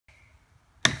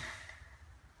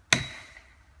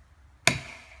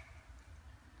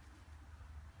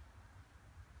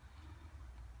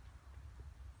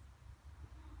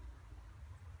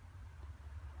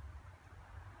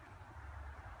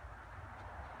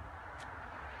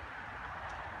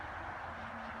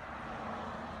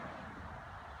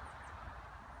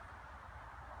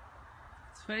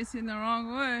facing the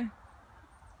wrong way.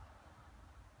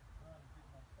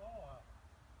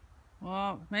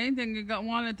 Well, main thing you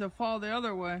wanted to fall the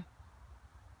other way.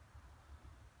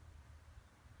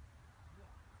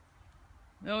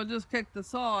 It'll just kick the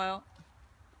saw out.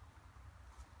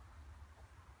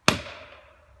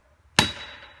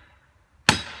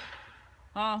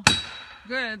 Oh,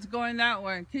 good. It's going that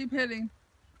way. Keep hitting.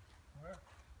 Where?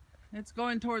 It's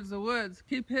going towards the woods.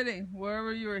 Keep hitting.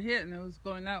 Wherever you were hitting, it was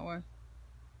going that way.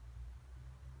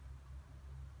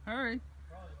 Hurry.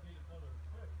 Probably need another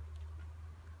quick.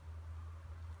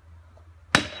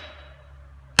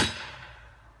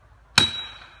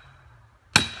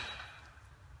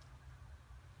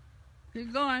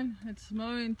 Keep going. It's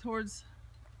moving towards.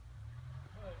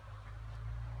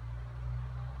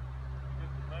 Get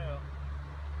the mail.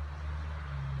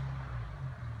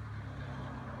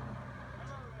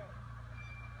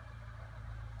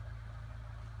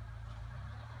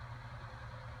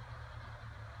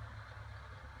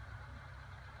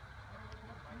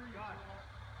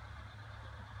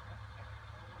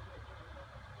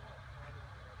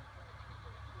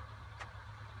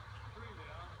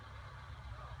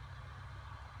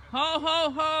 Ho,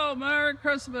 ho, ho! Merry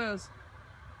Christmas!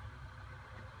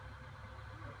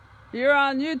 You're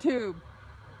on YouTube.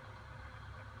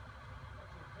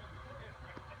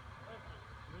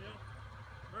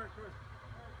 Merry Christmas.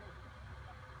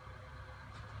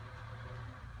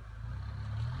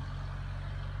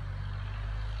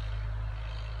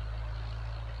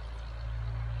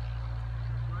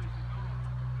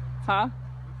 Huh?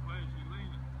 Which way is she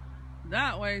leaning?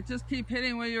 That way. Just keep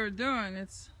hitting what you were doing.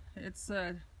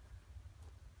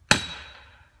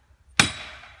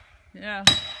 Yeah.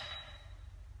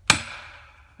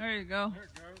 There you go. There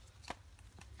it goes.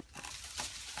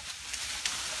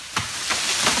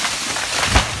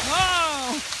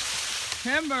 Whoa!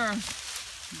 Timber.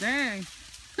 Dang.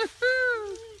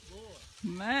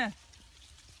 Man.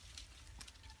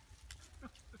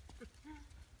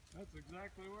 That's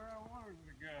exactly where I wanted it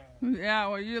to go. Yeah,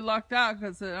 well, you lucked out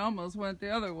because it almost went the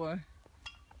other way.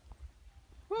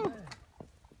 Whew.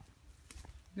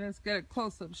 Let's get a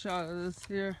close-up shot of this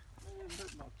here. I didn't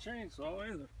hurt my chainsaw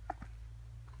either.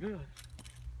 Good.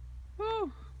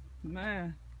 Whew.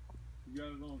 Man. You got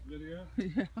it on video?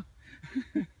 Yeah.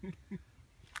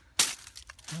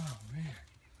 Oh, man.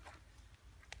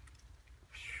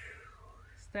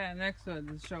 Stand next to it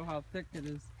to show how thick it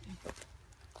is.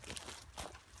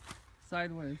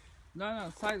 Sideways.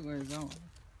 No, sideways. I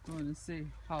want to see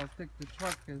how thick the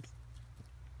truck is.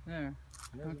 There.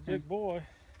 That's Okay. a big boy.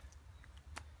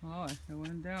 Oh, it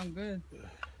went down good.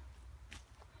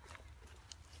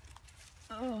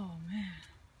 Oh, man.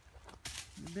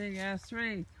 Big ass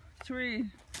tree.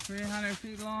 300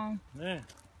 feet long. Man,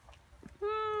 Woo,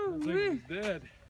 I think he's dead.